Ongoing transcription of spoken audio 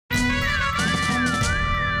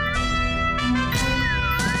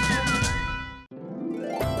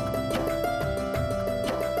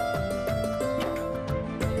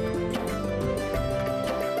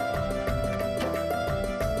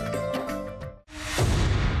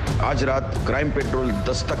आज रात crime petrol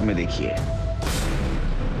Dastak में देखिए।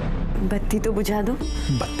 बत्ती तो बुझा दो।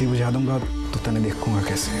 बत्ती बुझा दूंगा तो तने देखूंगा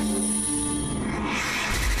कैसे।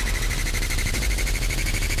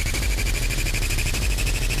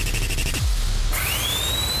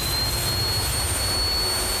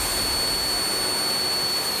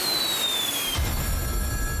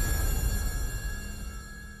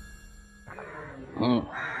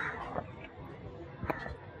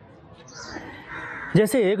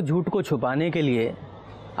 जैसे एक झूठ को छुपाने के लिए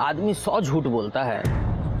आदमी 100 झूठ बोलता है,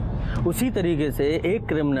 उसी तरीके से एक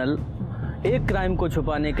क्रिमिनल एक क्राइम को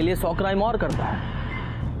छुपाने के लिए 100 क्राइम और करता है।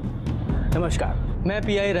 नमस्कार, मैं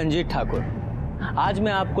पीआई रंजीत ठाकुर। आज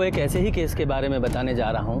मैं आपको एक ऐसे ही केस के बारे में बताने जा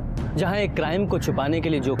रहा हूं जहां एक क्राइम को छुपाने के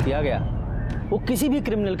लिए जो किया गया वो किसी भी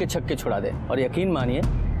क्रिमिनल के छक्के छुड़ा दे। और यकीन मानिए,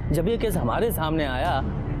 जब ये केस हमारे सामने आया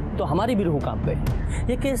तो हमारी भी रूह कांप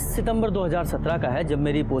गई। ये केस सितंबर 2017 का है, जब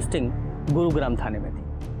मेरी पोस्टिंग गुरुग्राम थाने में थी।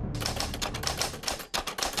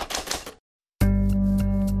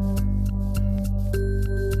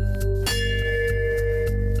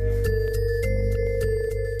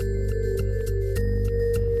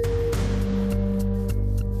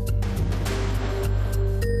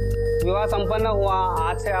 विवाह संपन्न हुआ,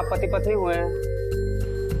 आज से आप पति पत्नी हुए हैं।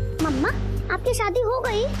 मम्मा, आपकी शादी हो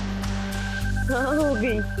गई? हाँ, हो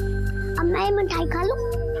गई। अब मैं ये मिठाई खा लूं?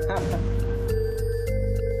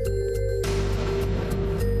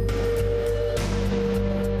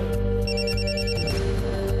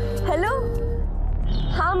 हेलो।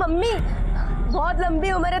 हाँ मम्मी, बहुत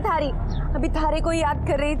लंबी उम्र है थारी। अभी थारे को याद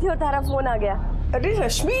कर रही थी और थारा फोन आ गया। अरे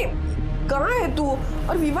रश्मि, कहाँ है तू?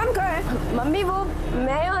 और विवान कहाँ है? मम्मी, वो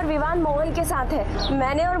मैं और विवान मोहन के साथ है।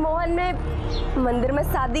 मैंने और मोहन ने मंदिर में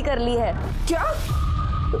शादी कर ली है। क्या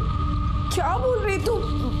क्या बोल रही तू?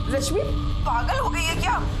 रश्मि पागल हो गई है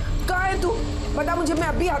क्या? कहाँ है तू? बता मुझे, मैं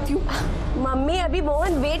अभी आती हूँ। मम्मी, अभी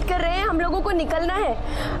मोहन वेट कर रहे हैं, हम लोगों को निकलना है।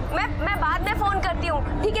 मैं बाद में फोन करती हूँ,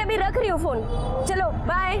 ठीक है? अभी रख रही हूँ फोन। चलो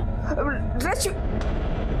बाय। रश्मि,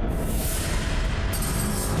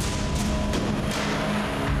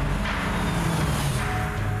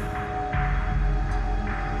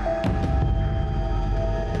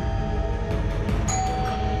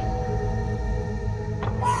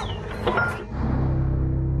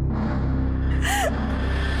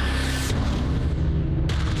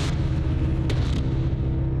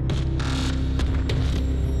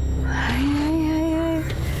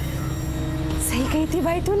 थी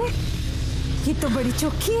भाई तूने, ये तो बड़ी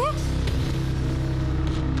चौकी है।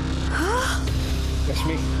 हाँ?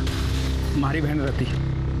 रश्मि, हमारी बहन रति।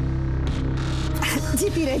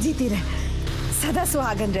 जीती रहे, सदा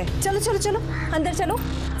सुहागन रहे। चलो चलो चलो, अंदर चलो।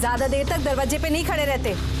 ज्यादा देर तक दरवाजे पे नहीं खड़े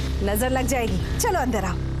रहते, नजर लग जाएगी। चलो अंदर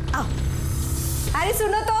आओ। आओ। अरे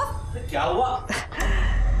सुनो तो, क्या हुआ?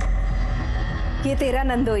 ये तेरा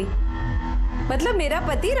नंदोई, मतलब मेरा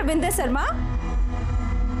पति रविंद्र शर्मा।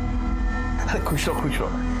 खुश रहो।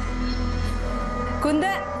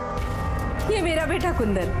 कुंदन, ये मेरा बेटा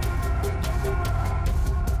कुंदन।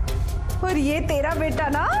 और ये तेरा बेटा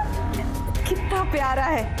ना, कितना प्यारा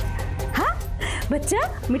है। हाँ बच्चा,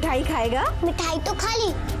 मिठाई खाएगा? मिठाई तो खा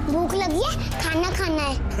ली, भूख लगी है, खाना खाना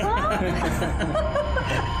है।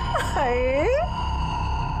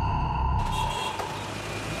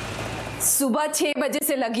 सुबह 6 बजे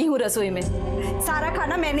से लगी हूँ रसोई में। सारा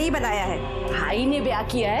खाना मैंने ही बनाया है। भाई ने ब्याह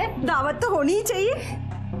किया है, दावत तो होनी ही चाहिए।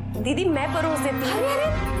 दीदी मैं परोस देती हूँ।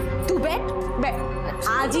 अरे तू बैठ।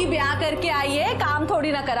 आज ही ब्याह करके आई है, काम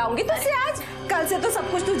थोड़ी ना कराऊंगी तुझसे आज। कल से तो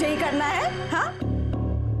सब कुछ तुझे ही करना है। हाँ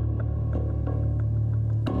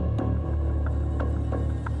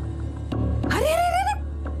अरे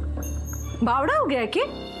बावड़ा हो गया कि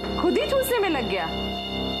खुद ही ठूसने में लग गया।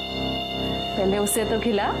 पहले उसे तो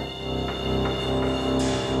खिला।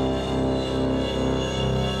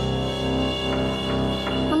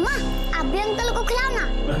 अंकल को खिलाओ ना।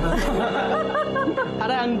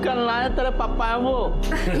 अरे अंकल ना है, तेरे पापा है वो।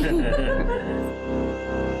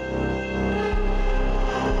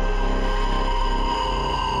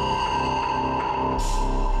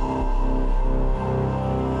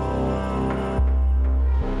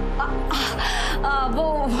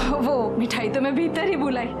 वो मिठाई तो मैं भीतर ही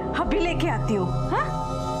बुलाई, अभी लेके आती हूँ। हाँ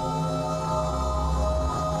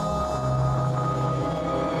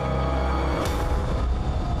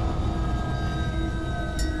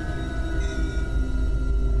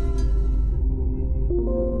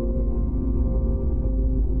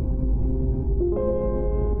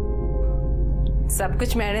सब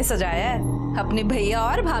कुछ मैंने सजाया है अपने भैया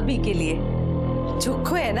और भाभी के लिए।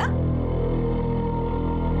 चुखो है ना?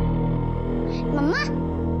 मम्मा,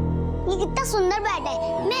 ये कितना सुंदर बेड है,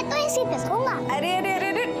 मैं तो इसी पे सोऊंगा। अरे अरे अरे,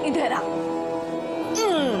 अरे इधर आ।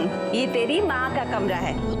 ये तेरी माँ का कमरा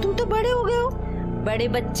है। तुम तो बड़े हो गए हो, बड़े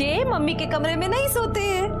बच्चे मम्मी के कमरे में नहीं सोते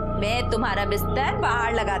हैं। मैं तुम्हारा बिस्तर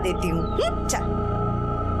बाहर लगा देती हूँ। चल।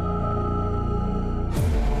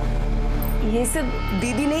 ये सब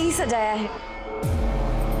दीदी ने ही सजाया है,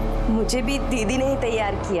 मुझे भी दीदी ने ही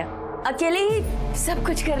तैयार किया, अकेले ही सब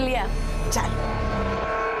कुछ कर लिया। चल।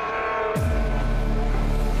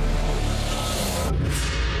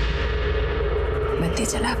 बत्ती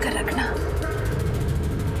जला कर रखना,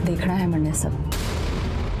 देखना है मैंने सब।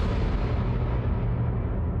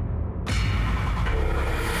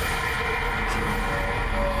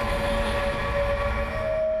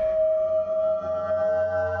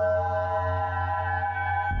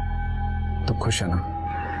 तो खुश है ना?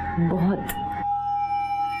 बहुत।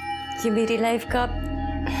 ये मेरी लाइफ का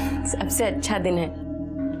सबसे अच्छा दिन है।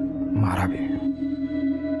 हमारा भी।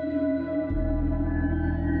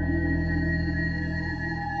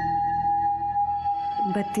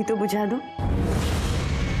 बत्ती तो बुझा दो।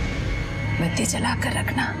 बत्ती जला कर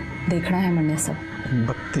रखना, देखना है मैंने सब।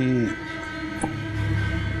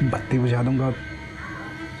 बत्ती बुझा दूंगा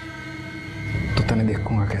तो तने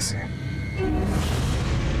देखूंगा कैसे।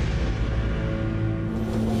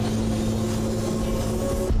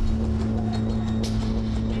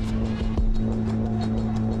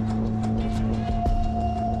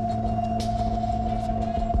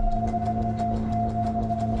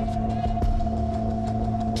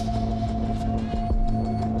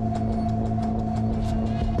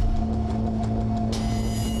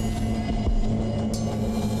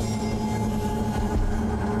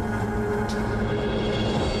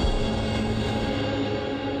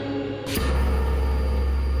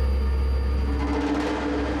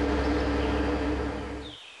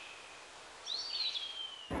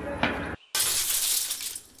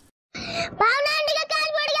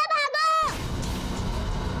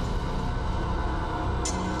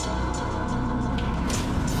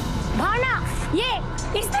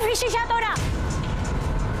 इसने फिर शीशा तोड़ा।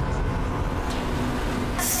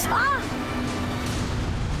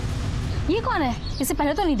 ये कौन है? इसे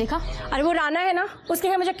पहले तो नहीं देखा। अरे वो राना है ना, उसके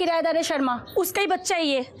यहाँ मुझे किराएदार है शर्मा, उसका ही बच्चा है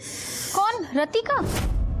ये। कौन? रति का?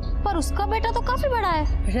 पर उसका बेटा तो काफी बड़ा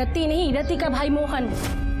है। रति नहीं, रति का भाई मोहन,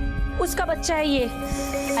 उसका बच्चा है ये।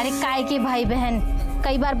 अरे काय के भाई बहन,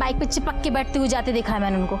 कई बार बाइक पे चिपक के बैठते हुए जाते देखा है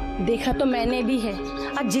मैंने उनको। देखा तो मैंने भी है।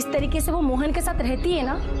 और जिस तरीके से वो मोहन के साथ रहती है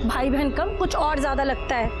ना, भाई बहन कम कुछ और ज्यादा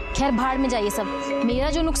लगता है। खैर भाड़ में जाइए सब, मेरा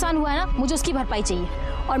जो नुकसान हुआ है ना, मुझे उसकी भरपाई चाहिए।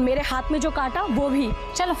 और मेरे हाथ में जो काटा वो भी।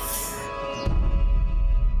 चलो।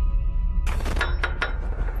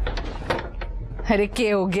 अरे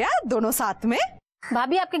क्या हो गया दोनों साथ में?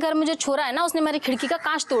 भाभी आपके घर में जो छोरा है ना, उसने मेरी खिड़की का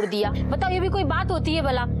कांच तोड़ दिया। बताओ ये भी कोई बात होती है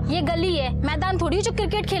भला? ये गली है, मैदान थोड़ी जो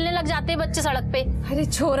क्रिकेट खेलने लग जाते हैं बच्चे सड़क पे। अरे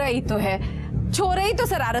छोरा ही तो है, छोरा ही तो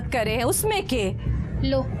शरारत करे है, उसमें के।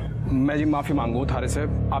 लो मैं जी माफी मांगू थारे से,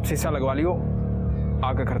 आप शीशा लगवा लियो,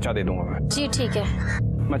 आके खर्चा दे दूंगा मैं। जी ठीक है,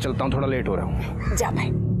 मैं चलता हूँ, थोड़ा लेट हो रहा हूँ। जा भाई।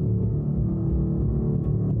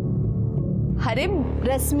 अरे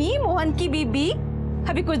रश्मि, मोहन की बीबी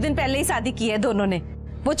अभी कुछ दिन पहले ही शादी की है दोनों ने।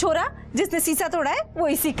 वो छोरा जिसने शीशा तोड़ा है वो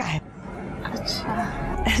इसी का है। अच्छा।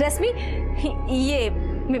 रश्मि, ये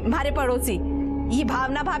हमारे पड़ोसी, ये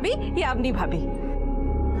भावना भाभी, ये अवनी भाभी।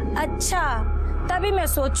 अच्छा, तभी मैं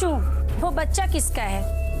सोचूं वो बच्चा किसका है,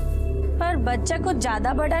 पर बच्चा कुछ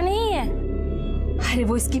ज्यादा बड़ा नहीं है। अरे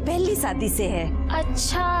वो इसकी पहली शादी से है।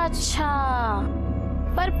 अच्छा अच्छा,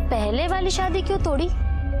 पर पहले वाली शादी क्यों तोड़ी?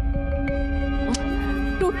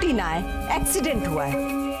 टूटी ना है, एक्सीडेंट हुआ है,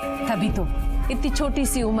 तभी तो इतनी छोटी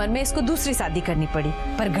सी उम्र में इसको दूसरी शादी करनी पड़ी।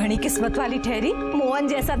 पर घनी किस्मत वाली ठहरी, मोहन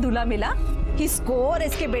जैसा दूल्हा मिला, इसको और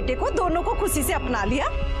इसके बेटे को दोनों को खुशी से अपना लिया।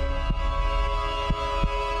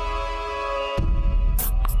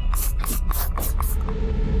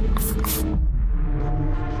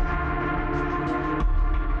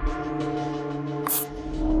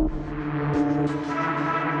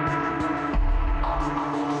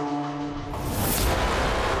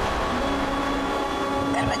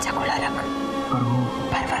 दरवाजा खुला रख।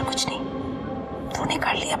 पर कुछ नहीं, तूने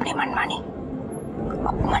कर ली अपनी मनमानी,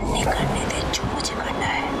 अब मन नहीं करने दे जो मुझे करना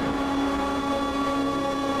है।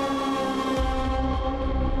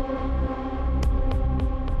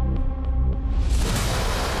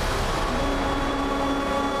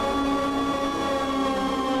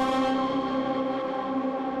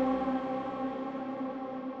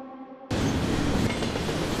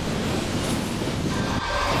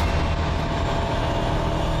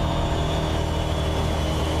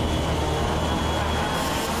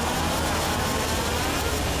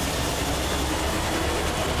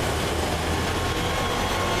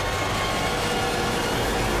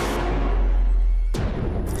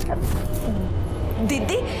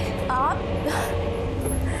 दीदी आप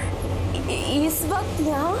इस वक्त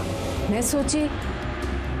यहाँ? मैं सोची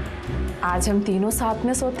आज हम तीनों साथ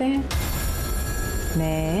में सोते हैं,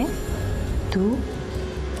 मैं, तू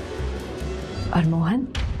और मोहन।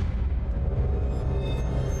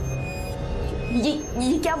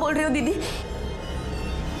 ये क्या बोल रहे हो दीदी?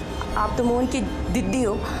 आप तो मोहन की दीदी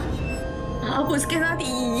हो, आप उसके साथ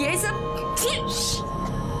ये सब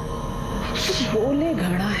बोले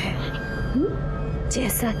घड़ा है।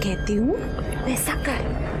 जैसा कहती हूँ वैसा कर,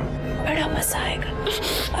 बड़ा मजा आएगा।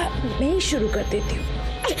 मैं ही शुरू कर देती हूँ।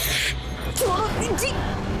 छोड़ो जी,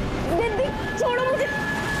 दीदी छोड़ो मुझे।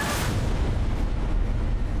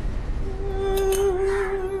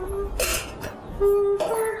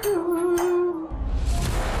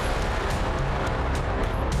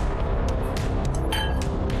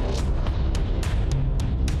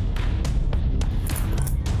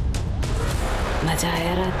 मजा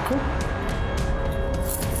आया रात को?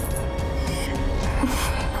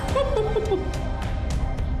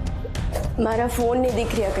 हमारा फोन नहीं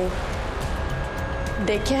दिख रहा कहीं,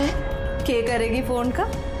 देखा है? क्या करेगी फोन का?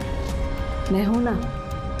 मैं हूं ना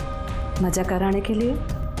मजा कराने के लिए।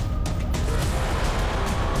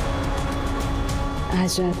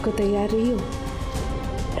 आज रात को तैयार रही हो,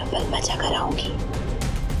 डबल मजा कराऊंगी।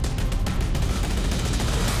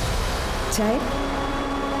 चाय?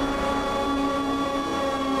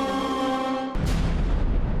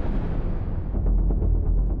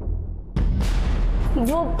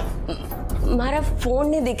 वो हमारा फोन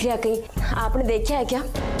नहीं दिख रहा कहीं, आपने देखा है क्या?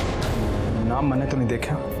 ना, मैंने तो नहीं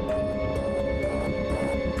देखा।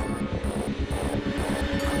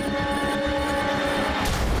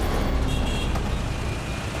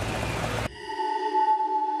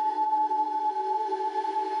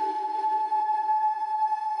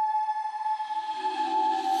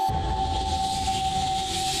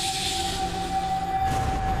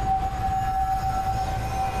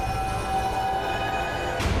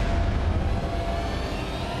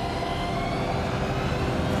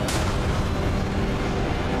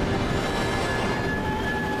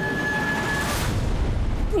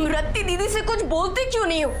 रत्ती दीदी से कुछ बोलते क्यों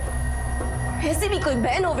नहीं हो? ऐसे भी कोई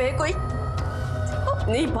बहन हो वे, कोई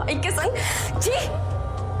अपने भाई के संग। जी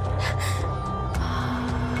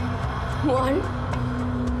मोहन,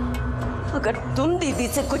 अगर तुम दीदी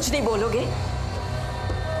से कुछ नहीं बोलोगे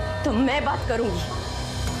तो मैं बात करूंगी।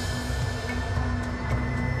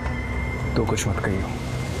 तो कुछ मत कहियो,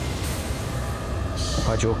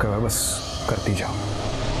 जो कहा बस करती जाओ।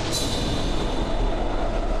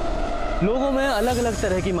 लोगों में अलग अलग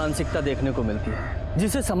तरह की मानसिकता देखने को मिलती है,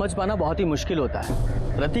 जिसे समझ पाना बहुत ही मुश्किल होता है।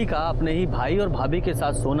 रति का अपने ही भाई और भाभी के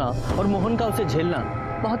साथ सोना और मोहन का उसे झेलना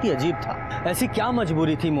बहुत ही अजीब था। ऐसी क्या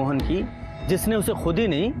मजबूरी थी मोहन की जिसने उसे खुद ही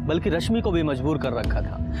नहीं बल्कि रश्मि को भी मजबूर कर रखा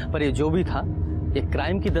था। पर ये जो भी था, एक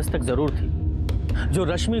क्राइम की दस्तक जरूर थी, जो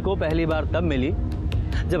रश्मि को पहली बार तब मिली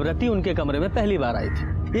जब रति उनके कमरे में पहली बार आई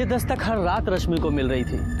थी। ये दस्तक हर रात रश्मि को मिल रही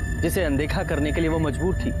थी, जिसे अनदेखा करने के लिए वो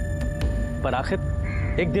मजबूर थी। पर आखिर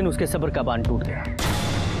एक दिन उसके सब्र का बांध टूट गया।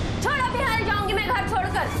 छोड़, बिहार जाऊंगी मैं घर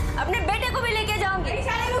छोड़कर, अपने बेटे को भी लेके जाऊंगी,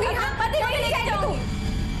 पति को भी लेके जाऊंगी,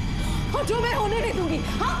 और जो मैं होने नहीं दूंगी।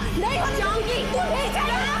 हाँ, नहीं हो जाऊंगी, तू नहीं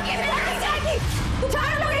जाएगी, मैं नहीं जाएगी, तू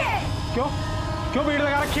छोड़ मुझे। क्यों क्यों भीड़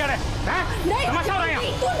लगा रखी है? नहीं समझ आ रहा है,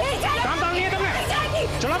 तू नहीं जाएगी, काम नहीं है तुमने,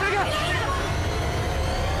 चलो अपने घर।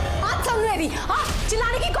 बात सुन मेरी, हाँ,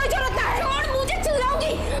 चिल्लाने की कोई जरूरत नहीं है। छोड़ मुझे,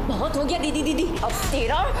 चिल्लाऊंगी। बहुत हो गया दीदी दीदी, अब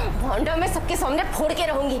तेरा भांडा मैं सबके सामने फोड़ के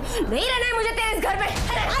रहूंगी। नहीं रहना है मुझे तेरे इस घर में।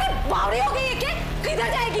 अरे बावड़ी हो गई है क्या? किधर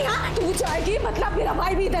जाएगी? हाँ, तू जाएगी मतलब मेरा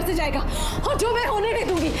भाई भी इधर से जाएगा, और जो मैं होने नहीं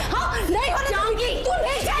दूंगी। हाँ, नहीं होने जाऊंगी, तू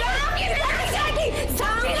नहीं जाएगी, नहीं जाएगी,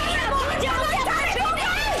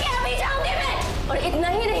 अभी जाऊंगी मैं। और इतना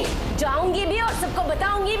ही नहीं, जाऊंगी भी और सबको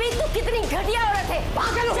बताऊंगी भी तू कितनी घटिया औरत है।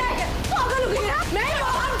 पागल हो गई, पागल हो गई। मैं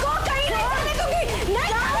मोहन को कहीं नहीं जाने दूंगी, नहीं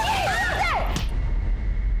जाऊंगी।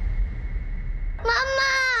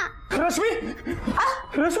 मम्मा,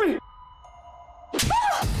 रश्मि,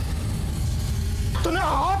 तूने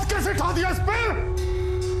हाथ कैसे उठा दिया इस पे?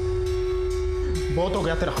 बहुत हो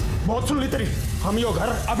गया तेरा, बहुत सुन ली तेरी। हम ये घर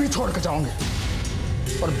अभी छोड़ के जाओगे,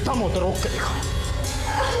 और दम हो तो रोक के दिखा।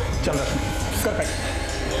 चल रश्मि, कर बैठ,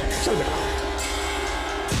 चल बेटा,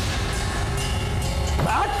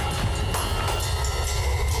 बैठ।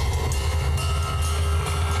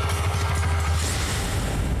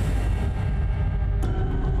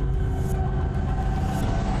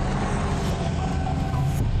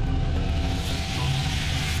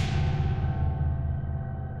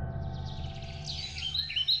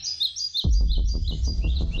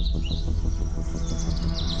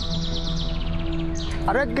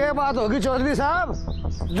 अरे क्या बात होगी चौधरी साहब?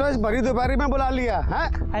 जो इस भरी दोपहरी में बुला लिया है?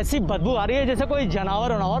 ऐसी बदबू आ रही है जैसे कोई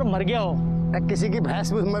जानवर वनावर मर गया हो। किसी की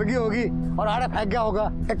भैंस मर गई होगी और आड़े फेंक गया होगा।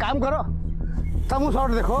 एक काम करो, तुम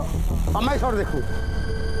शॉट देखो और मैं शॉट देखूं।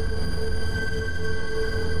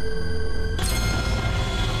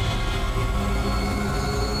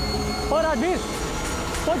 और राजवीर,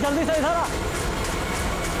 तो जल्दी से इधर आ।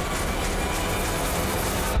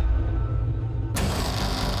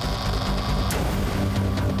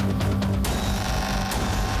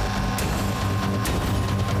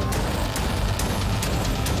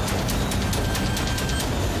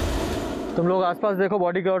 तुम लोग आसपास देखो,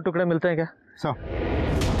 बॉडी के और टुकड़े मिलते हैं क्या? सर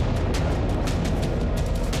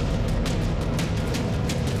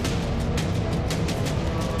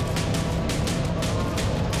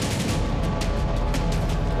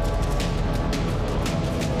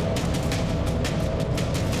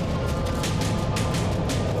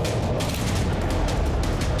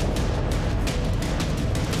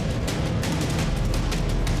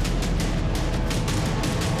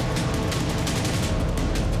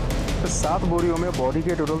सात बोरियों में बॉडी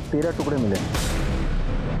के टोटल 13 टुकड़े मिले।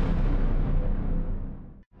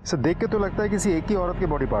 सर देख के तो लगता है किसी एक ही औरत के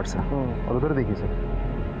बॉडी पार्ट्स हैं। और उधर देखिए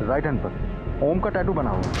सर, राइट हैंड पर ओम का टैटू बना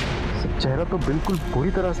हुआ है। सर चेहरा तो बिल्कुल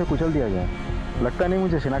बुरी तरह से कुचल दिया गया है। लगता नहीं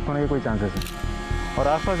मुझे शिनाख्त होने के कोई चांसेस है। और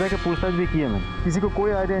आसपास जाके पूछताछ भी की है मैंने, किसी को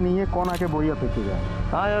कोई आइडिया नहीं है कौन आके बोरिया फेंकी गया।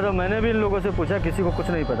 हाँ यार, मैंने भी इन लोगों से पूछा, किसी को कुछ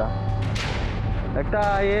नहीं पता। लगता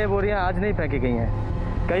है ये बोरियां आज नहीं फेंकी गई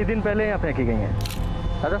हैं, कई दिन पहले यहाँ फेंकी गई हैं।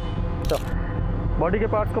 है तो बॉडी के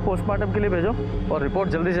पार्ट्स को पोस्टमार्टम के लिए भेजो और रिपोर्ट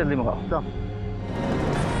जल्दी से जल्दी मंगाओ।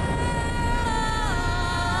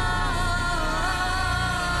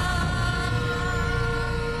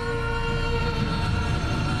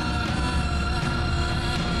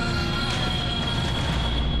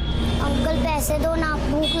 अंकल पैसे दो ना,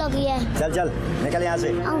 भूख लगी है। चल चल निकल यहाँ से।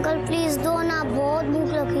 अंकल प्लीज दो ना, बहुत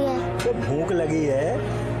भूख लगी है। तो भूख लगी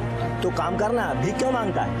है तो काम करना, भीख क्यों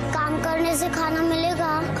मांगता है? काम करने से खाना मिलेगा।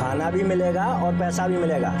 खाना भी मिलेगा और पैसा भी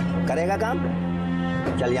मिलेगा, करेगा काम?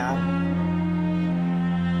 चल यहाँ।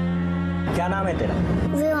 क्या नाम है तेरा?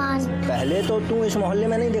 विवान। पहले तो तू इस मोहल्ले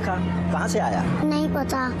में नहीं दिखा, कहाँ से आया? नहीं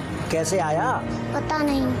पता। कैसे आया? पता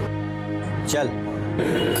नहीं। चल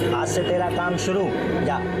आज से तेरा काम शुरू।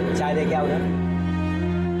 जा चाय दे के आओ उधर।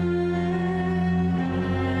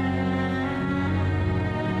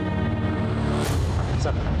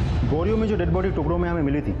 बोरियों में जो डेड बॉडी टुकड़ों में हमें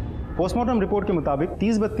मिली थी, पोस्टमार्टम रिपोर्ट के मुताबिक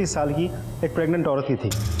 30-32 साल की एक प्रेग्नेंट औरत की थी,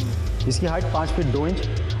 जिसकी हाइट 5 फीट 2 इंच,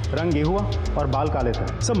 रंग गेहुआ और बाल काले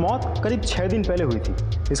थे। सब मौत करीब 6 दिन पहले हुई थी।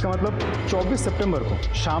 इसका मतलब 24 सितंबर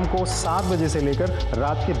को शाम को 7 बजे से लेकर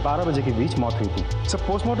रात के 12 बजे के बीच मौत हुई थी। सब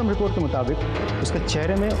पोस्टमार्टम रिपोर्ट के मुताबिक उसके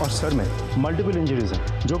चेहरे में और सर में मल्टीपल इंजरीज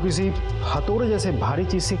हैं, जो किसी हथौड़े जैसे भारी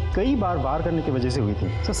चीज़ से कई बार वार करने की वजह से हुई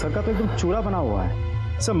थी। सर का तो एकदम चूरा बना हुआ है।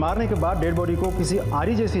 सब मारने के बाद डेड बॉडी को किसी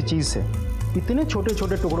आरी जैसी चीज़ से इतने छोटे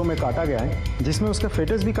छोटे टुकड़ों में काटा गया है, जिसमें उसका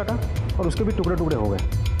फेटस भी काटा और उसके भी टुकड़े टुकड़े हो गए।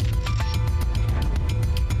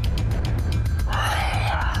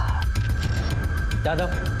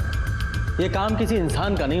 यादव, ये काम किसी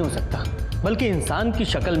इंसान का नहीं हो सकता, बल्कि इंसान की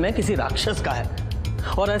शक्ल में किसी राक्षस का है।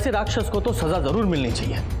 और ऐसे राक्षस को तो सजा जरूर मिलनी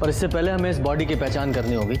चाहिए। और इससे पहले हमें इस बॉडी की पहचान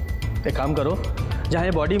करनी होगी। एक काम करो, जहाँ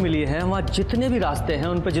ये बॉडी मिली है वहाँ जितने भी रास्ते हैं,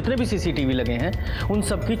 उन पर जितने भी सीसीटीवी लगे हैं, उन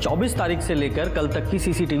सब की 24 तारीख से लेकर कल तक की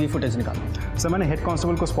सीसीटीवी फुटेज निकालो। सर मैंने हेड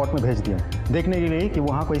कांस्टेबल को स्पॉट में भेज दिया देखने के लिए कि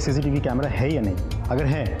वहाँ कोई सीसीटीवी कैमरा है या नहीं। अगर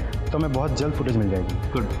है तो हमें बहुत जल्द फुटेज मिल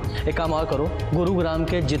जाएगी। गुड। एक काम और करो, गुरुग्राम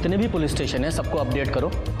के जितने भी पुलिस स्टेशन है सबको अपडेट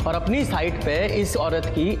करो और अपनी साइट पे इस औरत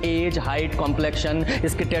की एज, हाइट, कॉम्प्लेक्शन,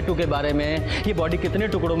 इसके टैटू के बारे में, ये बॉडी कितने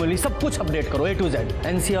टुकड़ों में मिली, सब कुछ अपडेट करो A to Z।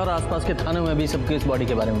 NCR और आसपास के थानों में भी सबके इस बॉडी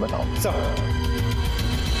के बारे में बताओ। सर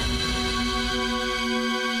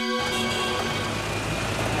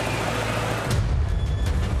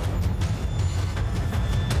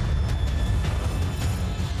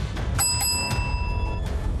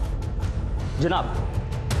जनाब,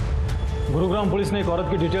 गुरुग्राम पुलिस ने एक औरत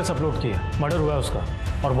की डिटेल्स अपलोड की है। मर्डर हुआ है उसका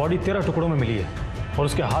और बॉडी 13 टुकड़ों में मिली है और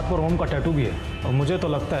उसके हाथ पर ओम का टैटू भी है। और मुझे तो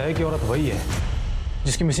लगता है कि औरत वही है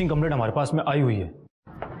जिसकी मिसिंग कंप्लेंट हमारे पास में आई हुई है।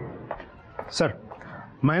 सर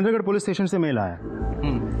महेंद्रगढ़ पुलिस स्टेशन से मेल आया।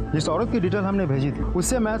 जिस औरत की डिटेल हमने भेजी थी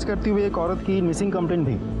उससे मैच करती हुई एक औरत की मिसिंग कंप्लेंट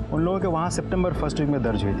भी उन लोगों के वहाँ सितंबर 1st वीक में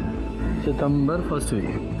दर्ज हुई थी। सितंबर 1st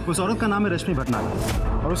वीक? उस औरत का नाम है रश्मि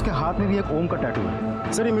भटनागर और उसके हाथ में भी एक ओम का टैटू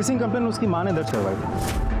है। सर ये मिसिंग कंप्लेंट उसकी माँ ने दर्ज करवाई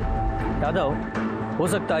थी। यादव, हो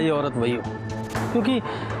सकता है ये औरत वही हो, क्योंकि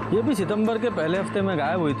ये भी सितंबर के पहले हफ्ते में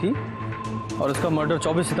गायब हुई थी और उसका मर्डर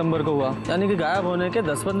 24 सितंबर को हुआ, यानी कि गायब होने के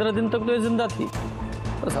 10-15 दिन तक तो ये जिंदा थी।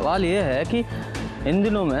 तो सवाल ये है कि इन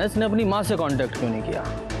दिनों में इसने अपनी माँ से कांटेक्ट क्यों नहीं किया?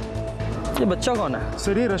 ये बच्चा कौन है?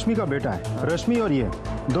 सर ये रश्मि का बेटा है। रश्मि और ये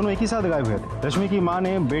दोनों एक ही साथ गायब हुए थे। रश्मि की माँ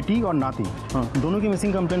ने बेटी और नाती दोनों की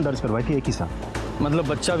मिसिंग कंप्लेंट दर्ज करवाई थी एक ही साथ। मतलब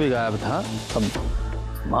बच्चा भी गायब था। अब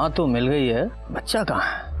माँ तो मिल गई है, बच्चा कहाँ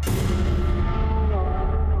है?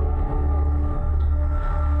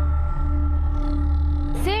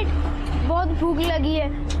 सेठ, बहुत भूख लगी है,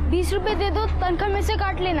 20 रुपए दे दो, तनख्वाह में से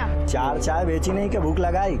काट लेना। 4 चाय बेची नहीं कि भूख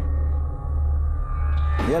लगाई।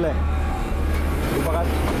 ये ले, तू पकड़,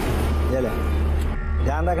 ये ले,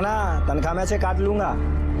 ध्यान रखना, तनख्वाह में से काट लूंगा।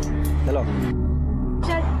 चलो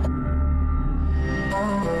चल।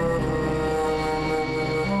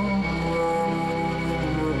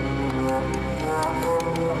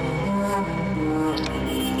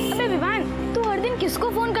 अबे विवान, तू हर दिन किसको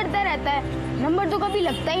फोन करता रहता है? नंबर तो कभी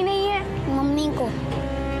लगता ही नहीं है। मम्मी को,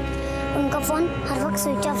 उनका फोन हर वक्त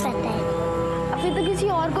स्विच ऑफ रहता है। अभी तो किसी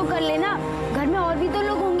और को कर लेना, घर में और भी तो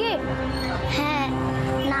लोग होंगे। है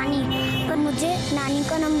नानी, पर मुझे नानी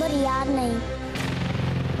का नंबर याद नहीं।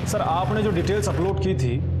 सर, आपने जो डिटेल्स अपलोड की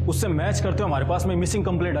थी उससे मैच करते हुए हमारे पास में मिसिंग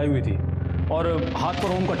कंप्लेंट आई हुई थी और हाथ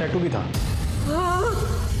पर ओम का टैटू भी था। हाँ,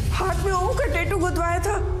 हाथ में ओम का टैटू गुदवाया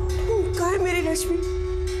था। कहाँ है मेरी रश्मि?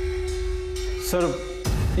 सर,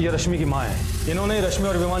 ये रश्मि की माँ है। इन्होंने रश्मि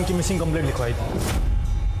और विमान की मिसिंग कंप्लेंट लिखवाई थी।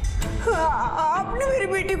 आपने मेरी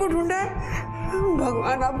बेटी को ढूंढा है?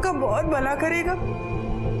 भगवान आपका बहुत भला करेगा।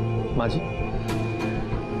 माँ जी,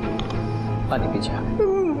 पानी पीजिए।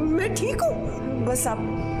 मैं ठीक हूँ, बस आप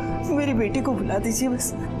मेरी बेटी को बुला दीजिए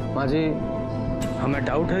बस। माँ जी, हमें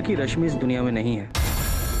डाउट है कि रश्मि इस दुनिया में नहीं है,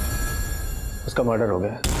 उसका मर्डर हो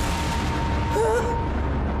गया है।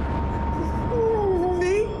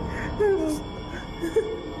 नहीं,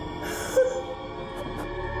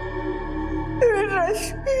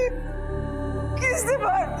 रश्मि, किसने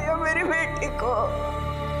मार दिया मेरी बेटी को?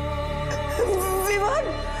 विमान,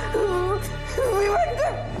 विमान का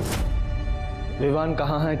विवान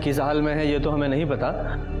कहाँ है, किस हाल में है, ये तो हमें नहीं पता,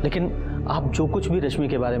 लेकिन आप जो कुछ भी रश्मि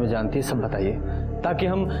के बारे में जानती है सब बताइए, ताकि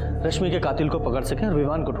हम रश्मि के कातिल को पकड़ सकें और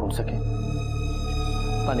विवान को ढूंढ सकें।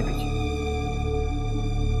 पानी पीजिए।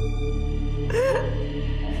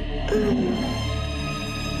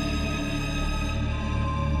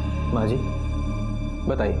 माँ जी,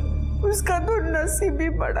 बताइए। उसका तो नसीब ही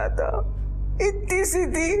बड़ा था, इतनी सी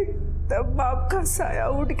थी, तब बाप का साया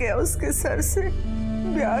उठ गया उसके सर से।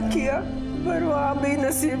 ब्याह किया पर वहां भी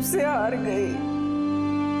नसीब से हार गई।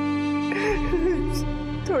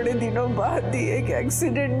 थोड़े दिनों बाद ही एक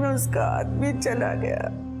एक्सीडेंट में उसका आदमी चला गया।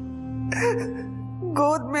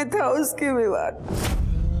 गोद में था उसके विवान।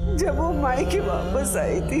 जब वो मायके वापस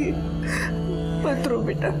आई थी, पत्रो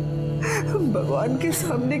बेटा, भगवान के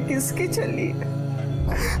सामने किसकी चली?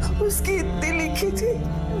 उसकी इतनी लिखी थी,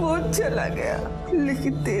 वो चला गया,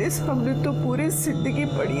 लेकिन तेरे सामने तो पूरी जिंदगी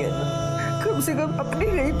पड़ी है ना। कम से कम अपनी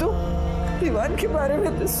नहीं तो विवान के बारे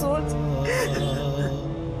में तो सोच।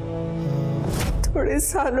 थोड़े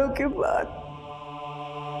सालों के बाद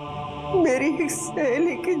मेरी एक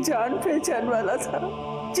सहेली की जान पहचान वाला था,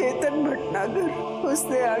 चेतन भटनागर,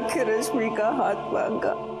 उसने आके रश्मि का हाथ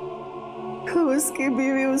मांगा। उसकी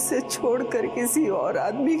बीवी उसे छोड़कर किसी और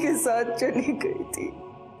आदमी के साथ चली गई थी।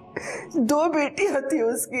 2 बेटियां थी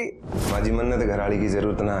उसकी। माँ जी, मन्नत घराड़ी की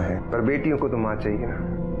जरूरत ना है, पर बेटियों को तो माँ चाहिए ना।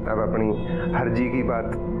 अब अपनी हर्जी की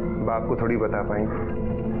बात बाप को थोड़ी बता पाएंगे,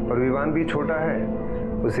 और विवान भी छोटा है,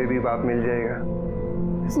 उसे भी बाप मिल जाएगा।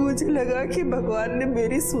 मुझे लगा कि भगवान ने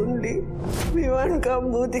मेरी सुन ली। विवान का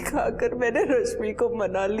मुंह दिखाकर मैंने रश्मि को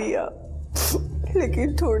मना लिया,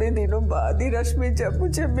 लेकिन थोड़े दिनों बाद ही रश्मि जब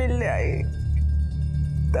मुझे मिलने आई,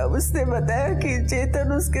 तब उसने बताया कि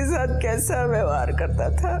चेतन उसके साथ कैसा व्यवहार करता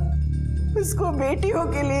था। उसको बेटियों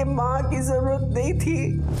के लिए माँ की जरूरत नहीं थी,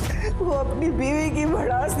 वो अपनी बीवी की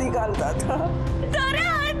भड़ास निकालता था।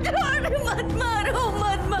 मत मारो,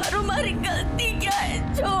 मत मारो, हमारी गलती क्या है,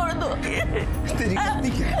 छोड़ दो। तेरी गलती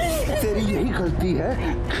क्या है? तेरी यही गलती है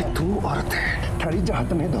कि तू औरत है। थारी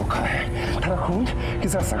जात में धोखा है, थारा खून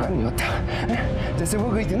किसी सगा नहीं होता। जैसे वो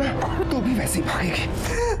गई थी ना, तो भी वैसे ही भागेगी।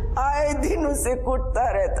 आए दिन उसे कुटता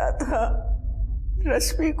रहता था।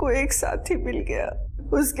 रश्मि को एक साथी मिल गया,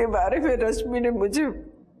 उसके बारे में रश्मि ने मुझे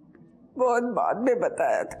बहुत बाद में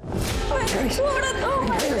बताया था।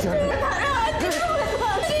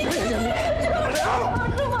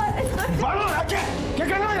 क्या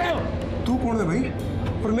करना है? तू कौन है भाई,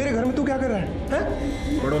 और मेरे घर में तू क्या कर रहा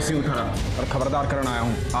है? पड़ोसी उठा और खबरदार करने आया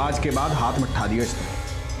हूँ, आज के बाद हाथ में उठा दिया इसने।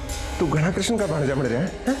 तू घना कृष्ण का भांजा बन रहा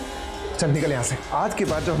है? चल निकल यहाँ से। आज के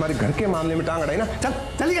बाद जो हमारे घर के मामले में टांग अड़ाई ना, चल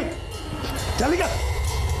चल निकल, चल निकल।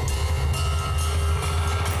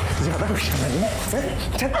 ज्यादा कुछ नहीं है,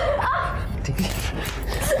 चल। ठीक है।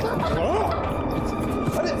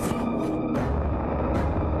 अरे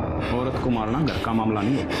औरत को मारना घर का मामला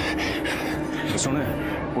नहीं है। सुने,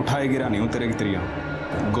 उठाए गिरा नहीं हूँ तेरे की तेरिया।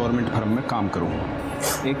 गवर्नमेंट फर्म में काम करूँ,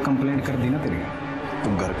 एक कंप्लेंट कर दी ना तेरी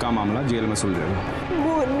तो घर का मामला जेल में सुलझेगा।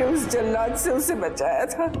 मोहन ने उस जल्लाद से उसे बचाया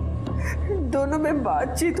था, दोनों में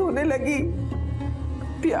बातचीत होने लगी,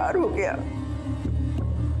 प्यार हो गया।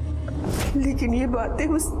 लेकिन ये बातें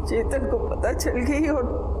उस चेतन को पता चल गई और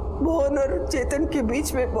मोहन और चेतन के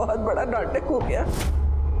बीच में बहुत बड़ा नाटक हो गया।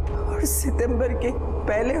 और सितंबर के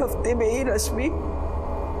पहले हफ्ते में ही रश्मि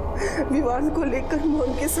विवान को लेकर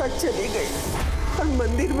मोहन के साथ चली गई और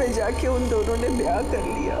मंदिर में जाके उन दोनों ने ब्याह कर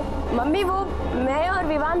लिया। मम्मी वो मैं और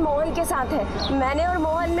विवान मोहन के साथ है, मैंने और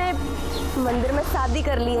मोहन ने मंदिर में शादी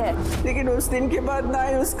कर ली है। लेकिन उस दिन के बाद ना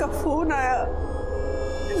ही उसका फोन आया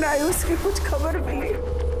ना ही उसकी कुछ खबर मिली,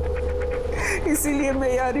 इसीलिए मैं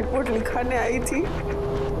यहाँ रिपोर्ट लिखाने आई थी।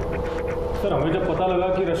 सर हमें जब पता लगा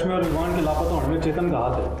कि रश्मि और विवान के लापता होने में चेतन का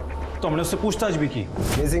हाथ है तो हमने उससे पूछताछ भी की।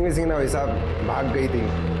 मिसिंग ना वैसा भाग गई थी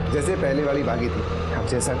जैसे पहले वाली भागी थी। अब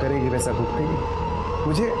जैसा करेगी वैसा भुगतेगी।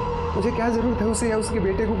 मुझे क्या जरूरत है उसे या उसके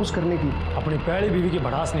बेटे को कुछ करने की। अपनी पहली बीवी की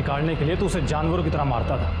भड़ास निकालने के लिए तो उसे जानवरों की तरह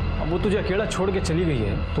मारता था, अब वो तुझे अकेला छोड़ के चली गई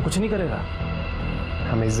है तो कुछ नहीं करेगा।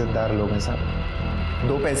 हम इज्जतदार लोग हैं साहब,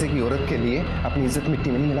 2 पैसे की औरत के लिए अपनी इज्जत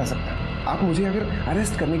मिट्टी में नहीं मिला सकता। आप मुझे अगर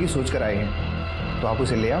अरेस्ट करने की सोच कर आए हैं तो आप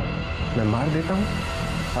उसे ले आओ, मैं मार देता हूँ,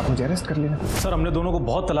 आप मुझे अरेस्ट कर लेना। सर हमने दोनों को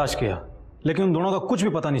बहुत तलाश किया लेकिन उन दोनों का कुछ भी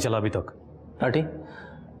पता नहीं चला अभी तक। राठी,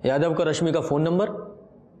 यादव को रश्मि का फोन नंबर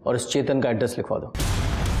और इस चेतन का एड्रेस लिखवा दो।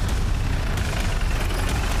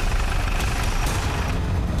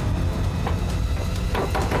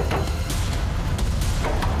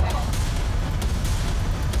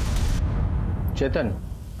 चेतन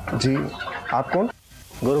जी, आप कौन?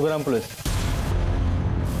 गुरुग्राम पुलिस।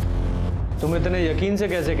 तुम इतने यकीन से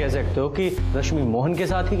कैसे कह सकते हो कि रश्मि मोहन के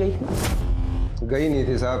साथ ही गई थी? गई नहीं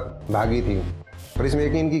थी साहब, भागी थी। और इसमें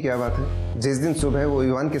यकीन की क्या बात है? जिस दिन सुबह वो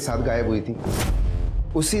विवान के साथ गायब हुई थी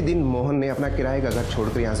उसी दिन मोहन ने अपना किराए का घर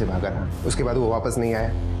छोड़कर यहाँ से भागा था। उसके बाद वो वापस नहीं आया।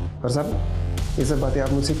 और साहब ये सब बातें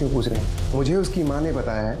आप मुझसे क्यों पूछ रहे हैं? मुझे उसकी माँ ने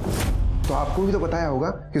बताया है तो आपको भी तो बताया होगा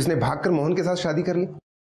कि उसने भागकर मोहन के साथ शादी कर ली।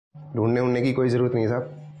 ढूंढने उड़ने की कोई जरूरत नहीं साहब,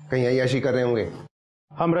 कहीं अय्याशी कर रहे होंगे।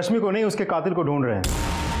 हम रश्मि को नहीं उसके कातिल को ढूंढ रहे हैं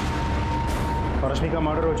और रश्मि का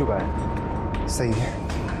मर्डर हो चुका है। सही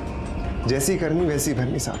है, जैसी करनी वैसी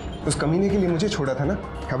भरनी साहब। उस कमीने के लिए मुझे छोड़ा था ना,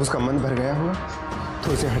 अब उसका मन भर गया होगा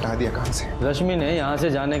तो उसे हटा दिया काम से। रश्मि ने यहाँ से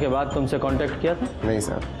जाने के बाद तुमसे कांटेक्ट किया था? नहीं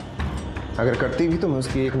साहब, अगर करती भी तो मैं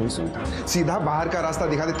उसकी एक नहीं सुनता, सीधा बाहर का रास्ता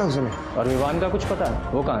दिखा देता उसे मैं। और विवान का कुछ पता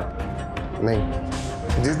है? वो कहाँ है?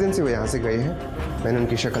 नहीं, जिस दिन से वो यहाँ से गए हैं मैंने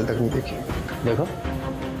उनकी शक्ल तक नहीं देखी। देखो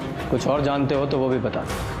कुछ और जानते हो तो वो भी बता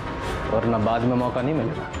दो, वरना बाद में मौका नहीं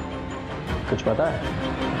मिलेगा। कुछ पता है?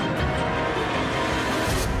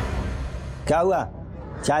 क्या हुआ?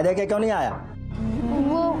 चाय दे के क्यों नहीं आया?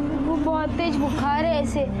 वो बहुत तेज बुखार है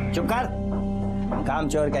ऐसे। चुप कर, काम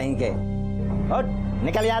चोर कहीं के। उठ,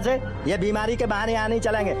 निकल यहाँ से, ये बीमारी के बहाने यहाँ नहीं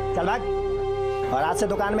चलेंगे। चल भाग, और आज से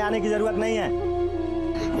दुकान में आने की जरूरत नहीं है।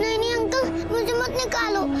 नहीं अंकल, मुझे मत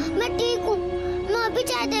निकालो, मैं ठीक हूँ, मैं अभी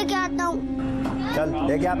चाय दे के आता हूँ। चल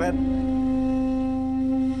लेके आ फिर।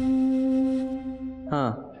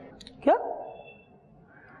 हाँ क्या?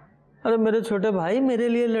 अरे मेरे छोटे भाई, मेरे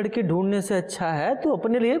लिए लड़की ढूंढने से अच्छा है तू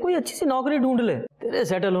अपने लिए कोई अच्छी सी नौकरी ढूंढ ले। तेरे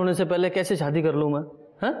सेटल होने से पहले कैसे शादी कर लूं मैं?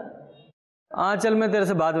 हाँ चल, मैं तेरे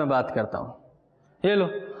से बाद में बात करता हूँ। ये लो,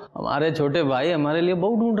 हमारे छोटे भाई हमारे लिए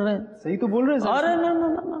बहू ढूंढ रहे हैं। सही तो बोल रहे हैं। अरे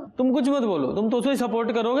ना, तुम कुछ मत बोलो, तुम तो उसे ही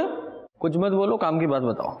सपोर्ट करोगे। कुछ मत बोलो, काम की बात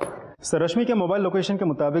बताओ। सर रश्मि के मोबाइल लोकेशन के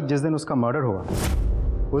मुताबिक जिस दिन उसका मर्डर हुआ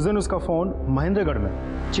उस दिन उसका फोन महेंद्रगढ़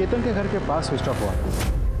में चेतन के घर के पास स्विच ऑफ हुआ।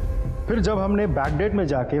 फिर जब हमने बैकडेट में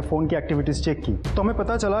जाके फोन की एक्टिविटीज चेक की तो हमें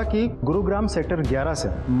पता चला कि गुरुग्राम सेक्टर 11 से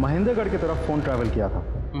महेंद्रगढ़ की तरफ फोन ट्रैवल किया था।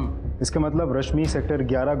 इसका मतलब रश्मि सेक्टर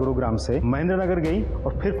 11 गुरुग्राम से महेंद्रनगर गई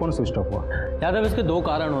और फिर फोन स्विच ऑफ हुआ। यादव, इसके 2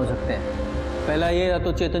 कारण हो सकते हैं। पहला ये, या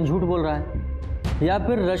तो चेतन झूठ बोल रहा है या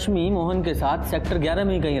फिर रश्मि मोहन के साथ सेक्टर 11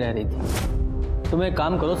 में ही कहीं रह रही थी। तुम एक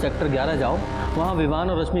काम करो, सेक्टर 11 जाओ, वहाँ विवान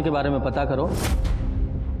और रश्मि के बारे में पता करो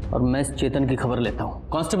और मैं इस चेतन की खबर लेता हूँ।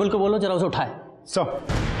 कांस्टेबल को बोलो जरा उसे उठाए। सर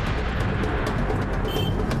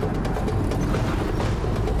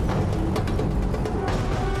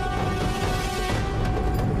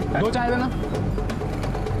दो चाय देना।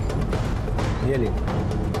 ये ले।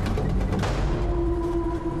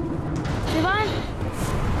 विवान,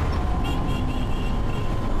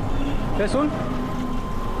 सुन,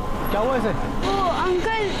 क्या हुआ इसे? वो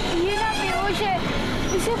अंकल ये ना बेहोश है,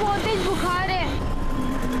 इसे बहुत तेज बुखार है।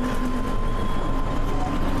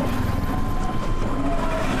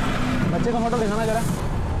 बच्चे का फोटो दिखाना जरा।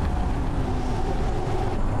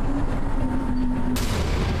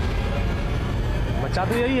 बच्चा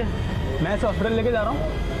तो यही है, मैं इसे हॉस्पिटल लेके जा रहा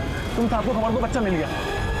हूँ। तुम साहब को खबर दो, बच्चा मिल गया।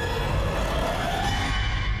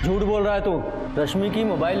 झूठ बोल रहा है तू। रश्मि की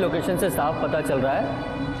मोबाइल लोकेशन से साफ पता चल रहा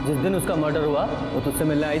है जिस दिन उसका मर्डर हुआ वो तुझसे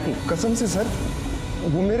मिलने आई थी। कसम से सर,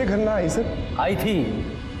 वो मेरे घर ना आई सर। आई थी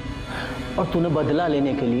और तूने बदला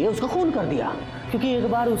लेने के लिए उसको खून कर दिया, क्योंकि एक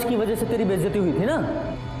बार उसकी वजह से तेरी बेइज्जती हुई थी ना।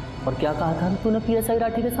 और क्या कहा था तूने पीएसआई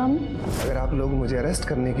राठी के सामने? अगर आप लोग मुझे अरेस्ट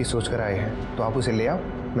करने की सोच कर आए हैं तो आप उसे ले आओ,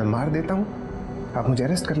 मैं मार देता हूँ, आप मुझे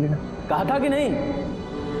अरेस्ट कर लेना। कहा था कि नहीं?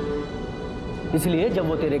 इसलिए जब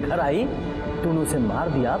वो तेरे घर आई तूने उसे मार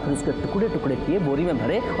दिया, फिर उसके टुकड़े टुकड़े किए, बोरी में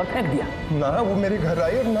भरे और फेंक दिया। ना वो मेरे घर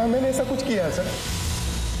आई और ना मैंने ऐसा कुछ किया है सर।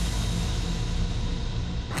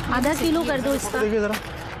 आधा किलो कर दो इसका। देखिए जरा,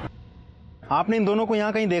 आपने इन दोनों को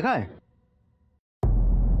यहाँ कहीं देखा है?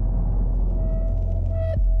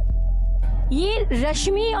 ये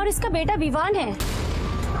रश्मि और इसका बेटा विवान है।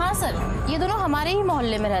 हाँ सर, ये दोनों हमारे ही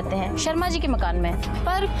मोहल्ले में रहते हैं, शर्मा जी के मकान में,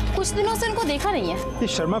 पर कुछ दिनों से इनको देखा नहीं है। ये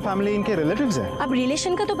शर्मा फैमिली इनके रिलेटिव्स हैं? अब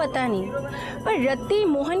रिलेशन का तो पता नहीं, पर रत्ती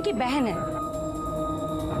मोहन की बहन है।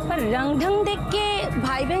 पर रंग ढंग देख के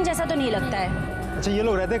भाई बहन जैसा तो नहीं लगता है। अच्छा, ये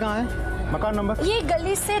लोग रहते कहाँ हैं? मकान नंबर? ये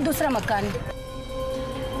गली से दूसरा मकान।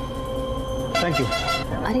 Thank you.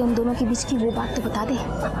 अरे उन दोनों के बीच की वो बात तो बता दे।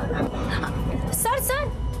 सर सर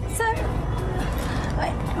सर,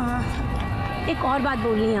 एक और बात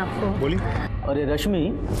बोलनी है आपको। बोलिए। अरे रश्मि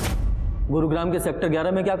गुरुग्राम के सेक्टर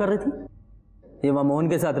 11 में क्या कर रही थी? ये वहाँ मोहन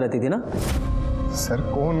के साथ रहती थी ना? सर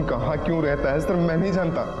कौन कहाँ क्यों रहता है सर मैं नहीं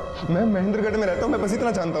जानता, मैं महेंद्रगढ़ में रहता हूँ, मैं बस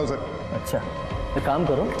इतना जानता हूँ सर। अच्छा, एक काम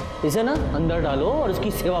करो, इसे ना अंदर डालो और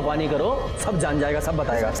इसकी सेवा पानी करो, सब जान जाएगा, सब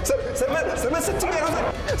बताएगा। सर मैं सच्ची कह रहा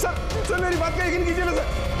हूँ सर मेरी बात का यकीन कीजिए ना सर।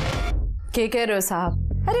 क्या कह रहे हो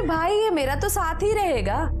साहब? अरे भाई है मेरा तो साथ ही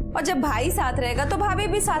रहेगा, और जब भाई साथ रहेगा तो भाभी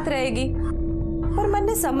भी साथ रहेगी। पर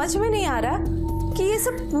मन समझ में नहीं आ रहा कि ये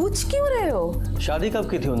सब पूछ क्यों रहे हो? शादी कब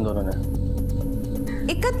की थी उन दोनों ने?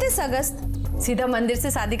 31 अगस्त। सीधा मंदिर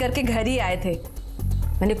से शादी करके घर ही आए थे।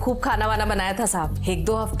 मैंने खूब खाना वाना बनाया था साहब,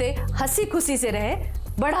 1-2 हफ्ते हंसी खुशी से रहे,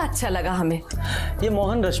 बड़ा अच्छा लगा हमें। ये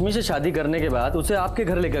मोहन रश्मि से शादी करने के बाद उसे आपके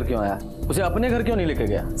घर लेकर क्यों आया? उसे अपने घर क्यों नहीं लेकर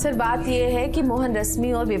गया? सर बात ये है कि मोहन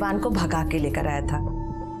रश्मि और विवान को भगा के लेकर आया था।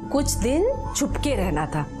 कुछ दिन चुपके रहना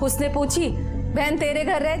था। उसने पूछी बहन तेरे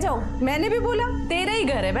घर रह जाऊं? मैंने भी बोला तेरा ही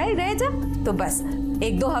घर है भाई, रह जा। तो बस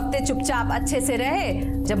 1-2 हफ्ते चुपचाप अच्छे से रहे,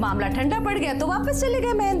 जब मामला ठंडा पड़ गया तो वापस चले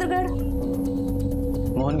गए महेंद्रगढ़।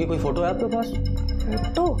 मोहन की कोई फोटो है आपके पास?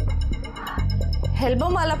 फोटो?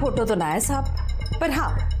 एल्बम वाला फोटो तो ना है साहब, पर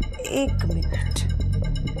हाँ 1 मिनट,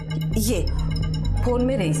 ये फोन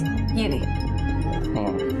में रही, ये रही।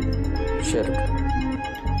 शेयर।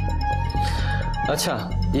 अच्छा,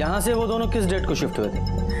 यहाँ से वो दोनों किस डेट को शिफ्ट हुए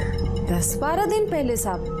थे? 10-12 दिन पहले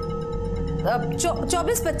साहब, अब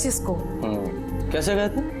 24-25 को। कैसे गए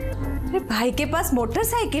थे? अरे भाई के पास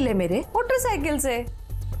मोटरसाइकिल है, मेरे मोटरसाइकिल से।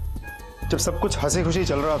 जब सब कुछ हंसी खुशी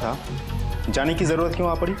चल रहा था, जाने की जरूरत क्यों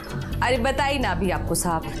आ पड़ी? अरे बताई ना अभी आपको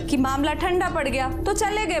साहब कि मामला ठंडा पड़ गया तो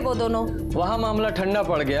चले गए वो दोनों। वहाँ मामला ठंडा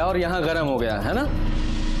पड़ गया और यहाँ गर्म हो गया है ना?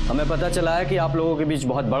 हमें पता चला है कि आप लोगों के बीच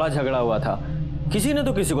बहुत बड़ा झगड़ा हुआ था, किसी ने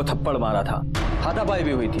तो किसी को थप्पड़ मारा था, हाथापाई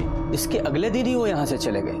भी हुई थी। इसके अगले दिन ही वो यहाँ से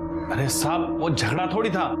चले गए। अरे साहब वो झगड़ा थोड़ी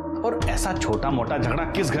था, और ऐसा छोटा मोटा झगड़ा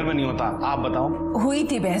किस घर में नहीं होता, आप बताओ। हुई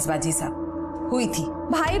थी बहसबाजी साहब, हुई थी।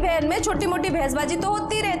 भाई बहन में छोटी मोटी बहसबाजी तो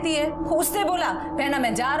होती रहती है। उसने बोला बहना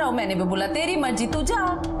मैं जा रहा हूँ, मैंने भी बोला तेरी मर्जी तू जा।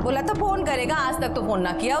 बोला तो फोन करेगा, आज तक तो फोन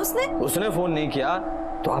ना किया उसने। उसने फोन नहीं किया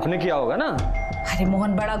तो आपने किया होगा ना? अरे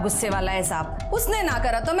मोहन बड़ा गुस्से वाला है साहब, उसने ना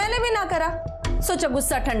करा तो मैंने भी ना करा। सोचा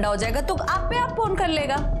गुस्सा ठंडा हो जाएगा तो आप पे आप फोन कर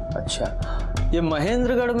लेगा। अच्छा, ये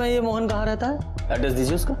महेंद्रगढ़ में ये मोहन कहाँ रहता है? एड्रेस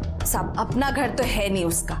दीजिए उसका। साहब अपना घर तो है नहीं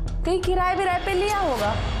उसका, कहीं किराए विराए पे लिया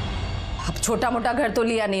होगा। अब छोटा मोटा घर तो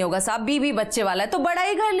लिया नहीं होगा साहब, बीवी बच्चे वाला है तो बड़ा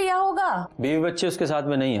ही घर लिया होगा। बीवी बच्चे उसके साथ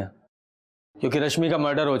में नहीं है, क्योंकि रश्मि का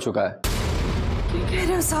मर्डर हो चुका है। क्या कह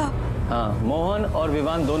रहे हो साहब? हाँ, मोहन और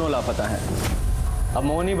विवान दोनों लापता हैं। अब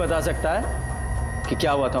मोहन ही बता सकता है कि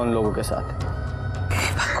क्या हुआ था उन लोगों के साथ।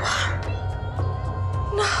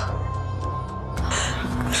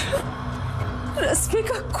 रश्मि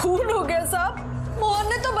का खून हो गया साहब, मोहन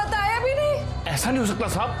ने तो बताया भी नहीं। ऐसा नहीं हो सकता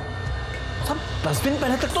साहब, 10 दिन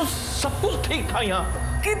पहले तक तो सब कुछ ठीक था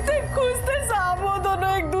यहाँ। कितने खुश थे साहब वो दोनों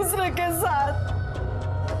एक दूसरे के साथ।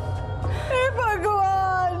 हे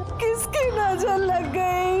भगवान, किसकी नजर लग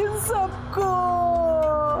गई इन सबको।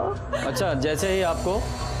 अच्छा, जैसे ही आपको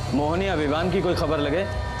मोहन या विवान की कोई खबर लगे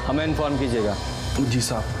हमें इन्फॉर्म कीजिएगा। जी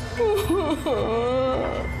साहब।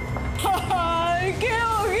 क्या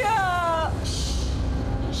हो गया?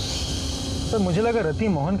 सर मुझे लगा रति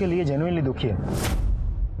मोहन के लिए जेन्युइनली दुखी है,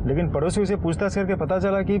 लेकिन पड़ोसियों से पूछताछ करके पता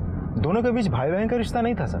चला कि दोनों के बीच भाई बहन का रिश्ता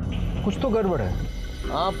नहीं था सर, कुछ तो गड़बड़ है।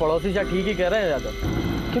 हाँ, पड़ोसी क्या ठीक ही कह रहे हैं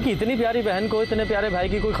यादव, क्योंकि इतनी प्यारी बहन को इतने प्यारे भाई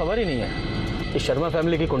की कोई खबर ही नहीं है। इस शर्मा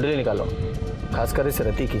फैमिली की कुंडली निकालो, खासकर इस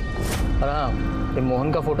रति की। और हाँ, ये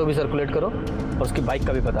मोहन का फोटो भी सर्कुलेट करो और उसकी बाइक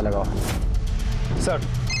का भी पता लगाओ। सर।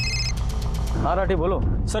 हाँ राठी बोलो।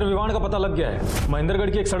 सर विवान का पता लग गया है। महेंद्रगढ़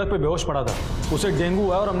की एक सड़क पे बेहोश पड़ा था, उसे डेंगू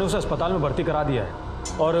हुआ है और हमने उसे अस्पताल में भर्ती करा दिया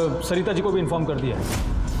है और सरिता जी को भी इन्फॉर्म कर दिया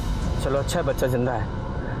है। चलो अच्छा है, बच्चा जिंदा है।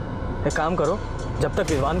 एक काम करो, जब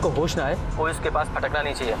तक विवान को होश ना आए वो इसके पास फटकना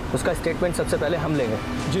नहीं चाहिए। उसका स्टेटमेंट सबसे पहले हम लेंगे।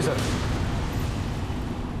 जी सर।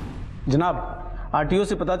 जनाब, आरटीओ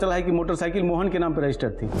से पता चला है कि मोटरसाइकिल मोहन के नाम पर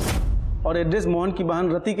रजिस्टर्ड थी और एड्रेस मोहन की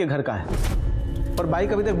बहन रति के घर का है, पर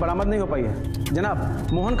बाइक अभी तक बरामद नहीं हो पाई है। जनाब,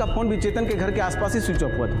 मोहन का फोन भी चेतन के घर के आसपास ही स्विच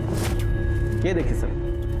ऑफ हुआ था। ये देखिए सर।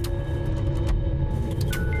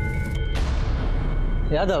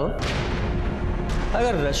 यादव,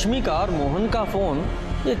 अगर रश्मिका और मोहन का फोन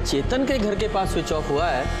ये चेतन के घर के पास स्विच ऑफ हुआ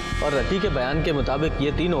है और रति के बयान के मुताबिक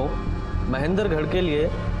ये तीनों महेंद्रगढ़ के लिए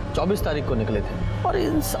 24 तारीख को निकले थे, और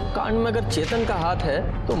इन सब कांड में अगर चेतन का हाथ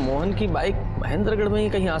है तो मोहन की बाइक महेंद्रगढ़ में ही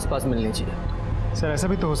कहीं आसपास मिलनी चाहिए। सर ऐसा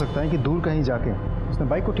भी तो हो सकता है कि दूर कहीं जाके उसने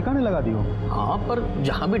बाइक को ठिकाने लगा दी हो। हाँ, पर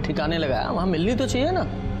जहाँ भी ठिकाने लगाया वहाँ मिलनी तो चाहिए ना।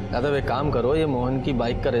 यादव, एक काम करो, ये मोहन की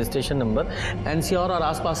बाइक का रजिस्ट्रेशन नंबर एनसीआर और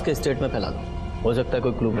आसपास के स्टेट में फैला दो, हो सकता है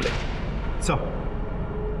कोई क्लू मिले। सर,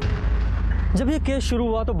 जब ये केस शुरू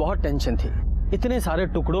हुआ तो बहुत टेंशन थी। इतने सारे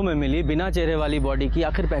टुकड़ों में मिली बिना चेहरे वाली बॉडी की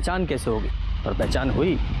आखिर पहचान कैसे होगी? और पहचान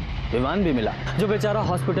हुई, विवान भी मिला जो बेचारा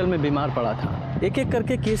हॉस्पिटल में बीमार पड़ा था। एक एक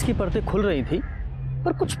करके केस की परतें खुल रही थी,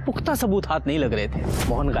 पर कुछ पुख्ता सबूत हाथ नहीं लग रहे थे।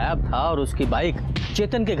 मोहन गायब था और उसकी बाइक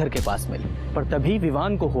चेतन के घर के पास मिली, पर तभी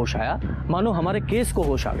विवान को होश आया, मानो हमारे केस को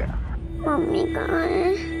होश आ गया। मम्मी कहाँ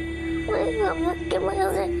है?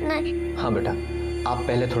 हाँ बेटा, आप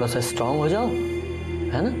पहले थोड़ा सा स्ट्रांग हो जाओ,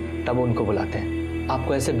 है ना, तब उनको बुलाते हैं।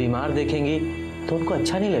 आपको ऐसे बीमार देखेंगी तो उनको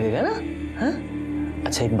अच्छा नहीं लगेगा ना? हाँ?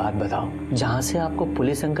 अच्छा एक बात बताओ, जहाँ से आपको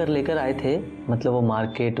पुलिस अंकल लेकर आए थे, मतलब वो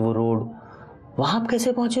मार्केट, वो रोड, वहां आप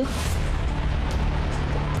कैसे पहुंचे?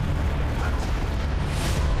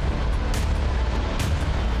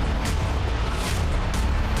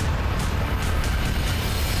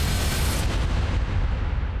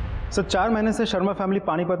 सर 4 महीने से शर्मा फैमिली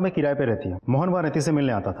पानीपत में किराए पे रहती है। मोहन वहाँ रति से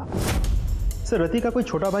मिलने आता था। सर रति का कोई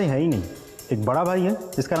छोटा भाई है ही नहीं, एक बड़ा भाई है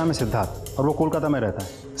जिसका नाम है सिद्धार्थ और वो कोलकाता में रहता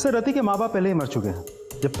है। सर रति के माँ बाप पहले ही मर चुके हैं।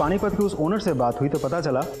 जब पानीपत के उस ओनर से बात हुई तो पता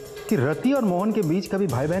चला कि रति और मोहन के बीच कभी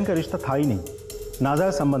भाई बहन का रिश्ता था ही नहीं,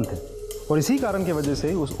 नाजायज संबंध थे, और इसी कारण की वजह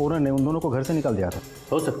से उस ओनर ने उन दोनों को घर से निकाल दिया था।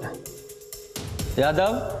 हो सकता है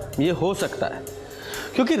यादव, ये हो सकता है,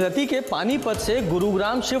 क्योंकि रति के पानीपत से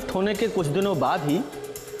गुरुग्राम शिफ्ट होने के कुछ दिनों बाद ही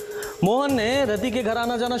मोहन ने रति के घर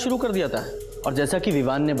आना जाना शुरू कर दिया था। और जैसा कि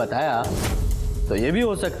विवान ने बताया, तो ये भी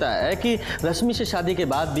हो सकता है कि रश्मि से शादी के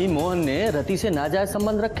बाद भी मोहन ने रति से नाजायज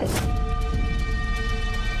संबंध रखे।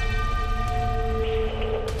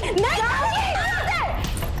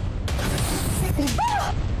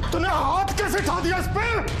 तूने हाथ कैसे उठा दिया इस पे?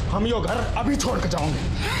 हम यो घर अभी छोड़ के जाओगे।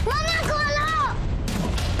 मम्मा खोलो,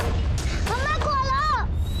 मम्मा खोलो,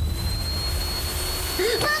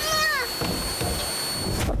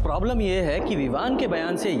 प्रॉब्लम यह है कि विवान के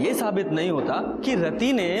बयान से यह साबित नहीं होता कि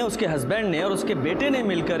रति ने, उसके हस्बैंड ने और उसके बेटे ने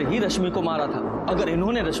मिलकर ही रश्मि को मारा था। अगर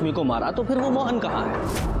इन्होंने रश्मि को मारा तो फिर वो मोहन कहाँ है?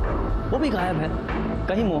 वो भी गायब है।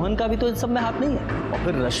 कहीं मोहन का भी तो इन सब में हाथ नहीं है। और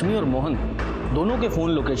फिर रश्मि और मोहन दोनों के फोन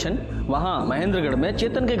लोकेशन वहां महेंद्रगढ़ में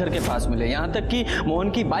चेतन के घर के पास मिले, यहां तक कि मोहन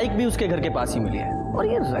की बाइक भी उसके घर के पास ही मिली है। और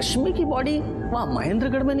ये रश्मि की बॉडी वहां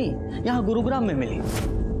महेंद्रगढ़ में नहीं, यहाँ गुरुग्राम में मिली।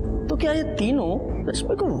 तो क्या ये तीनों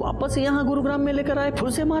रश्मि को वापस यहाँ गुरुग्राम में लेकर आए, फिर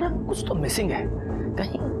से मारा? कुछ तो मिसिंग है,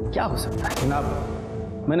 कहीं क्या हो सकता है?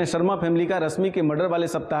 जनाब, मैंने शर्मा फैमिली का रश्मि के मर्डर वाले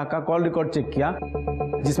सप्ताह का कॉल रिकॉर्ड चेक किया,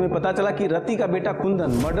 जिसमें पता चला कि रति का बेटा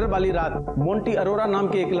कुंदन मर्डर वाली रात मोंटी अरोरा नाम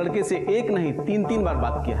के एक लड़के से एक नहीं 3 बार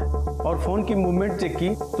बात किया है। और फोन की मूवमेंट चेक की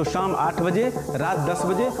तो शाम 8 बजे, रात 10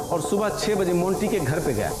 बजे और सुबह 6 बजे मोंटी के घर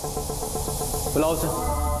पे गया। बुलाओ सर।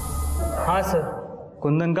 हाँ सर,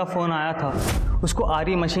 कुंदन का फोन आया था, उसको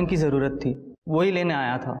आरी मशीन की जरूरत थी, वही लेने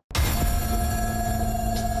आया था।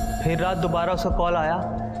 फिर रात दोबारा उसका कॉल आया,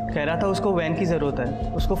 कह रहा था उसको वैन की ज़रूरत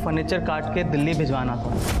है, उसको फर्नीचर काट के दिल्ली भिजवाना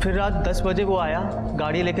था। फिर रात 10 बजे वो आया,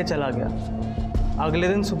 गाड़ी लेके चला गया। अगले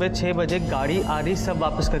दिन सुबह 6 बजे गाड़ी आरी सब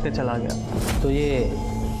वापस करके चला गया। तो ये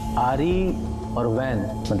आरी और वैन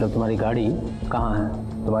मतलब तुम्हारी गाड़ी कहाँ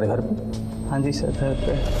है? तुम्हारे घर पे? हाँ जी सर, घर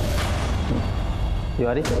पे।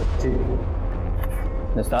 तिवारी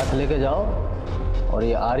साथ लेके जाओ और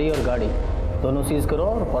ये आरी और गाड़ी दोनों सीज करो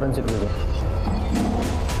और फॉरेंसिक भेजो।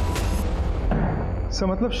 सर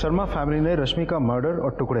मतलब शर्मा फैमिली ने रश्मि का मर्डर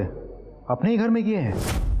और टुकड़े अपने ही घर में किए हैं?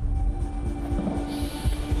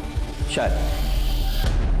 शायद।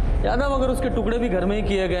 यादव, अगर उसके टुकड़े भी घर में ही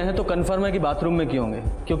किए गए हैं तो कंफर्म है कि बाथरूम में किए होंगे,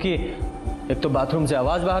 क्योंकि एक तो बाथरूम से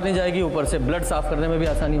आवाज़ बाहर नहीं जाएगी, ऊपर से ब्लड साफ करने में भी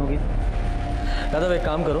आसानी होगी। यादव एक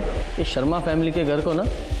काम करो, इस शर्मा फैमिली के घर को ना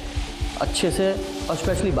अच्छे से और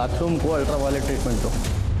स्पेशली बाथरूम को अल्ट्रावायलेट ट्रीटमेंट दो।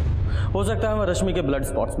 हो सकता है मैं रश्मि के ब्लड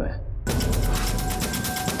स्पॉट्स में है।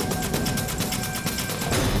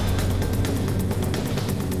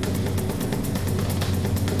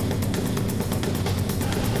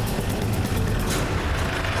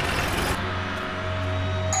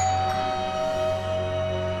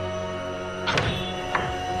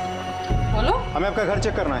 हमें आपका घर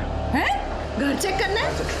चेक करना है। हैं? घर चेक करना है?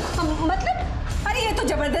 मतलब अरे ये तो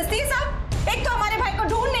जबरदस्ती है साहब। एक तो हमारे भाई को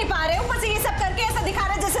ढूंढ नहीं पा रहे, ऊपर से ये सब करके ऐसा दिखा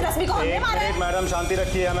रहे जैसे रश्मि को हमने मारा है। मैडम शांति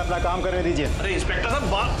रखिए, हमें अपना काम करने दीजिए। अरे इंस्पेक्टर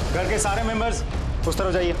साहब, घर के सारे मेंबर्स उस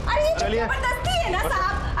तरफ जाइए। अरे ये चलिए, जबरदस्ती है ना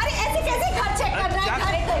साहब। अरे ऐसे कैसे घर चेक करना है?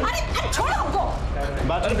 अरे छोड़ो हमको।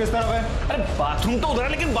 बाथरूम किस तरफ है? अरे बाथरूम तो उधर है,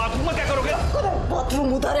 लेकिन बाथरूम में क्या करोगे? बाथरूम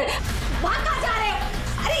उधर है, वहां कहाँ जा रहे हो?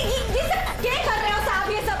 अरे ये सब क्या कर रहे हो साहब?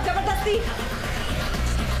 ये सब जबरदस्ती।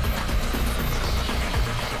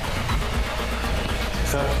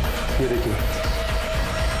 सर ये देखिए,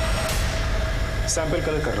 सैंपल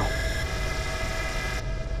कलेक्ट कर रहा हूं।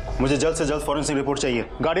 मुझे जल्द से जल्द फॉरेंसिक रिपोर्ट चाहिए।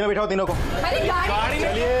 गाड़ी में बिठाओ तीनों को। अरे गाड़ी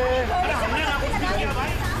में चलिए।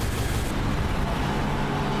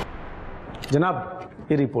 जनाब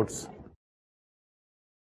ये रिपोर्ट्स।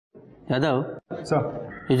 यादव सर,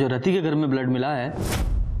 ये जो रति के घर में ब्लड मिला है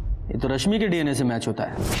ये तो रश्मि के डीएनए से मैच होता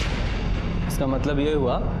है। इसका मतलब ये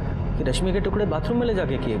हुआ कि रश्मि के टुकड़े बाथरूम में ले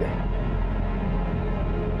जाके किए गए।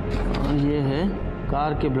 और ये है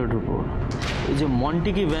कार के ब्लड रिपोर्ट। ये जो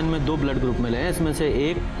मोंटी की वैन में 2 ब्लड ग्रुप मिले हैं, इसमें से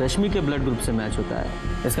एक रश्मि के ब्लड ग्रुप से मैच होता है।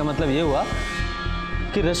 इसका मतलब ये हुआ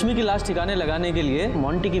कि रश्मि की लाश ठिकाने लगाने के लिए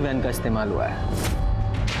मोंटी की वैन का इस्तेमाल हुआ है।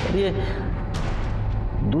 और ये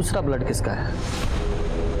दूसरा ब्लड किसका है?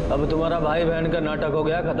 अब तुम्हारा भाई बहन का नाटक हो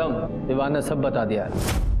गया खत्म। विवान ने सब बता दिया।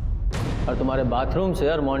 और तुम्हारे बाथरूम से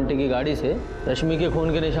और मोंटी की गाड़ी से रश्मि के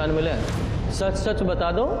खून के निशान मिले हैं। सच सच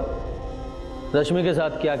बता दो, रश्मि के साथ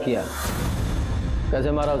क्या किया,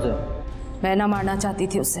 कैसे मारा उसे? मैं ना मारना चाहती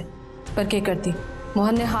थी उसे, पर क्या करती,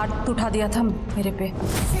 मोहन ने हाथ उठा दिया था मेरे पे।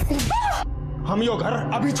 हम यो घर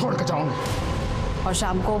अभी छोड़ के जाऊंगे। और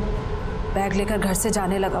शाम को बैग लेकर घर से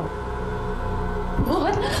जाने लगा।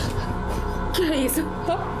 मोहन क्या है ये सब?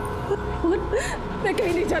 मोहन मैं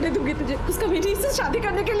कहीं नहीं जाने दूंगी तुझे। उसका मेरी से शादी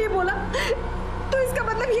करने के लिए बोला तो इसका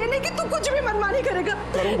मतलब ये नहीं कि तू कुछ भी मनमानी करेगा।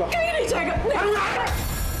 कहीं नहीं जाएगा।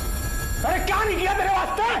 अरे क्या नहीं किया तेरे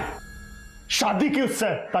वास्ते? शादी की उससे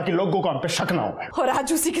ताकि लोगों को हम पे शक ना हो। और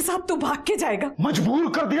आज उसी के साथ तू भाग के जाएगा। मजबूर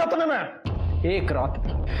कर दिया तूने। मैं एक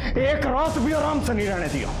रात भी आराम से नहीं रहने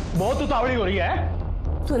दिया। बहुत उतावली हो रही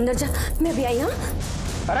है। तू अंदर जा, मैं भी आई। हाँ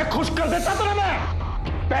अरे खुश कर देता तूने। मैं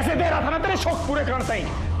पैसे दे रहा था ना तेरे शौक पूरे करने ही,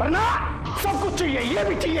 पर ना सब कुछ चाहिए, ये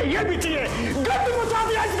भी चाहिए, ये भी चाहिए। गंद मचा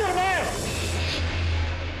दिया इस घर में।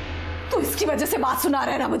 तू इसकी वजह से बात सुना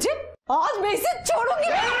रहा है ना मुझे। आज मैं इसे छोड़ूंगी।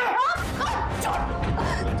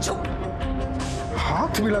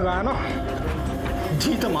 हाथ भी लगाया ना,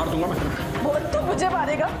 जी तो मार दूंगा मैं। बोल तू मुझे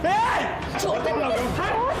मारेगा? छोड़ दे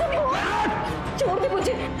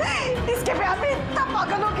मुझे। इसके प्यार में इतना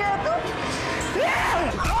पागल हो गया तू।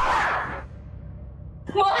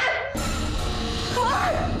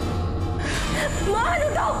 मोहन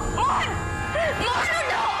उठाओ, मोहन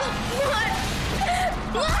उठाओ,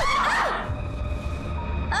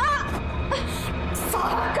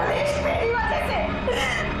 सारा कलेश मेरी वजह से।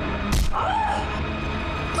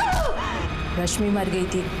 रश्मि मर गई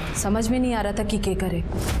थी, समझ में नहीं आ रहा था कि क्या करे।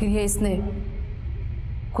 फिर ये इसने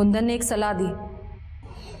कुंदन ने एक सलाह दी।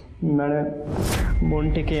 मैंने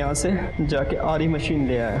मोंटी के यहाँ से जाके आरी मशीन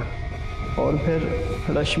ले आया और फिर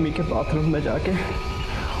रश्मि के बाथरूम में जाके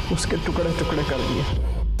उसके टुकड़े टुकड़े कर दिए।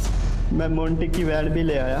 मैं मोंटी की वैन भी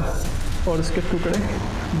ले आया और उसके टुकड़े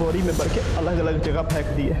बोरी में भर के अलग अलग जगह फेंक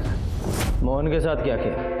दिए। मोहन के साथ क्या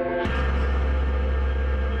किया?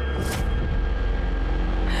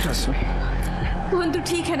 मोहन तू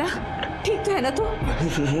ठीक है ना? ठीक तो है ना तू?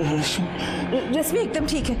 रश्मि एकदम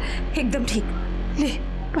ठीक है, एकदम ठीक। ले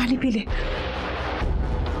पानी पी ले।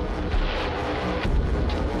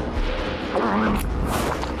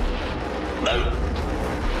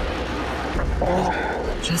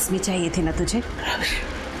 रश्मि चाहिए थी ना तुझे?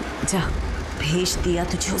 जा, भेज दिया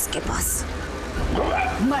तुझे उसके पास।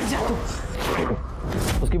 मर जा तू।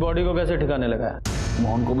 उसकी बॉडी को कैसे ठिकाने लगाया?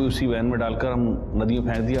 मोहन को भी उसी वैन में डालकर हम नदी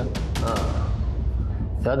में फेंक दिया।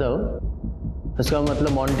 यादव, इसका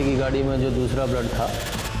मतलब मोंटी की गाड़ी में जो दूसरा ब्लड था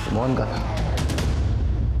मोहन का था।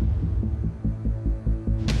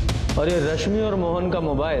 और ये रश्मि और मोहन का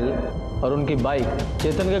मोबाइल और उनकी बाइक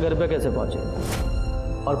चेतन के घर पे कैसे पहुंचे?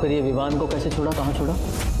 और फिर ये विवान को कैसे छोड़ा, कहाँ छोड़ा,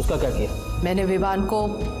 उसका क्या किया? मैंने विवान को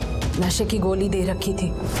नशे की गोली दे रखी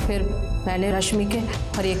थी। फिर मैंने रश्मि के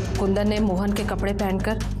और एक कुंदन ने मोहन के कपड़े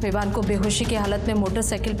पहनकर विवान को बेहोशी की हालत में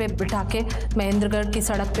मोटरसाइकिल पे बिठा के महेंद्रगढ़ की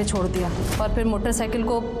सड़क पे छोड़ दिया और फिर मोटरसाइकिल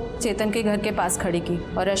को चेतन के घर के पास खड़ी की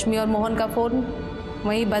और रश्मि और मोहन का फ़ोन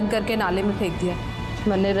वहीं बंद करके नाले में फेंक दिया।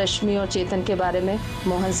 मैंने रश्मि और चेतन के बारे में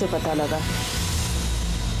मोहन से पता लगा।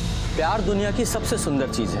 प्यार दुनिया की सबसे सुंदर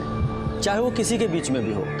चीज है, चाहे वो किसी के बीच में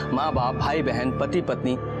भी हो, माँ बाप, भाई बहन, पति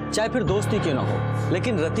पत्नी, चाहे फिर दोस्ती क्यों ना हो।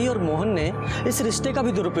 लेकिन रति और मोहन ने इस रिश्ते का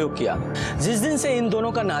भी दुरुपयोग किया। जिस दिन से इन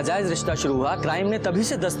दोनों का नाजायज रिश्ता शुरू हुआ, क्राइम ने तभी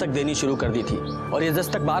से दस्तक देनी शुरू कर दी थी और ये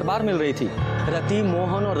दस्तक बार बार मिल रही थी। रति,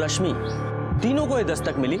 मोहन और रश्मि तीनों को ये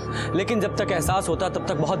दस्तक मिली, लेकिन जब तक एहसास होता तब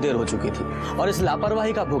तक बहुत देर हो चुकी थी और इस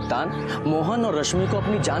लापरवाही का भुगतान मोहन और रश्मि को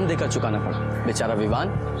अपनी जान देकर चुकाना पड़ा। बेचारा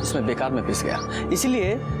विवान इसमें बेकार में पिस गया।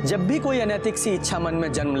 इसलिए जब भी कोई अनैतिक सी इच्छा मन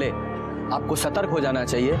में जन्म ले, आपको सतर्क हो जाना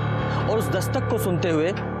चाहिए और उस दस्तक को सुनते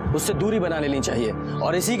हुए उससे दूरी बना लेनी चाहिए।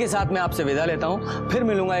 और इसी के साथ मैं आपसे विदा लेता हूं, फिर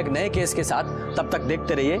मिलूंगा एक नए केस के साथ। तब तक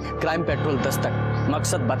देखते रहिए क्राइम पेट्रोल दस्तक।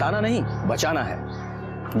 मकसद बताना नहीं, बचाना है।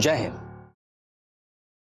 जय Hind.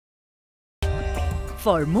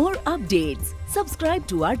 For more updates, subscribe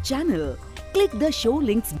to our channel, click the show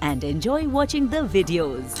links and enjoy watching the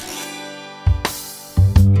videos.